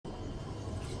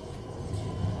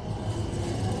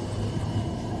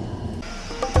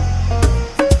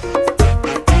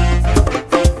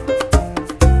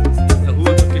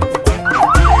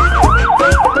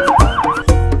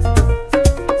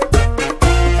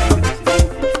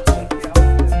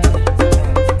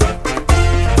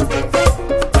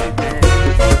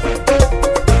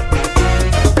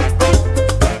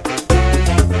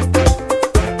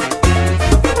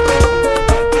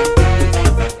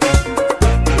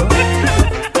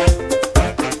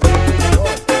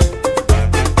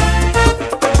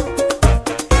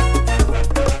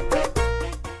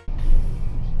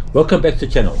Welcome back to the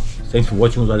channel. Thanks for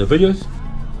watching all the other videos.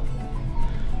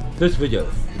 This video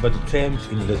is about the trams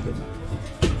in Lisbon.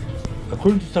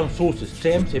 According to some sources,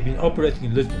 trams have been operating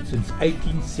in Lisbon since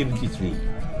 1873.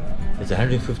 That's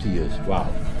 150 years.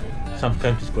 Wow. Some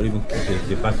countries can't even keep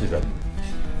their buses running.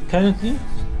 Currently,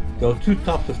 there are two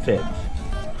types of trams: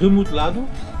 Remodelado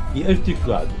and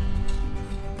Articulado.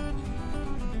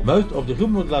 Most of the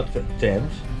Remodelado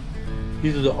trams,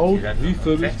 these are the old,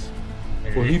 refurbished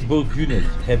or rebuilt units,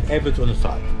 have adverts on the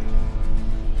side.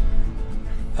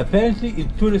 Apparently in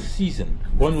tourist season,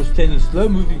 one was standing slow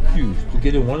moving queues to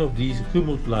get in one of these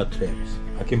Remodelado trams.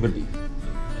 I can believe.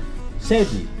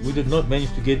 Sadly, we did not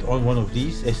manage to get on one of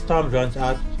these as time runs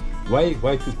out way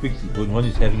too quickly when one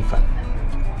is having fun.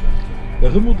 The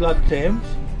Remodelado trams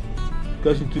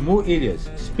goes into more areas,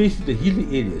 especially the hilly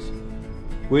areas,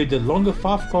 where the longer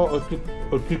 5-car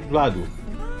Articulado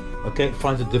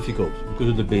finds it difficult because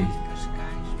of the bend.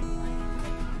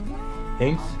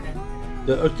 Hence,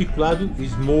 the Articulado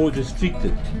is more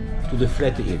restricted to the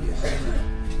flatter areas.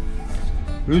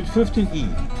 Route 15E,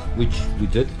 which we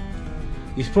did,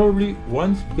 is probably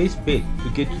one's best bet to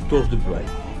get to Torre de Braille.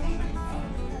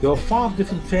 There are 5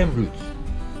 different tram routes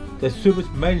that service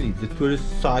mainly the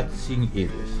tourist sightseeing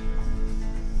areas.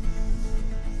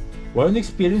 One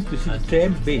experience to see the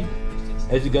tram bend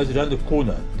as it goes around the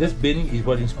corner. This bending is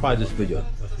what inspired this video.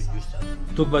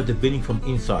 Talk about the bending from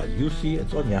inside. You'll see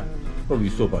it's on here. Probably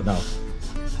you saw by now.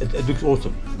 It looks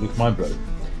awesome. It looks mind blowing.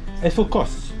 As for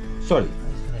costs, sorry,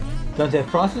 don't have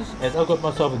prices as I got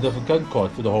myself a different gun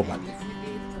card for the whole month.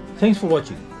 Thanks for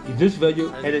watching. If this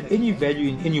video added any value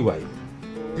in any way,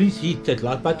 please hit that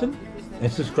like button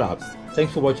and subscribe.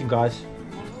 Thanks for watching, guys.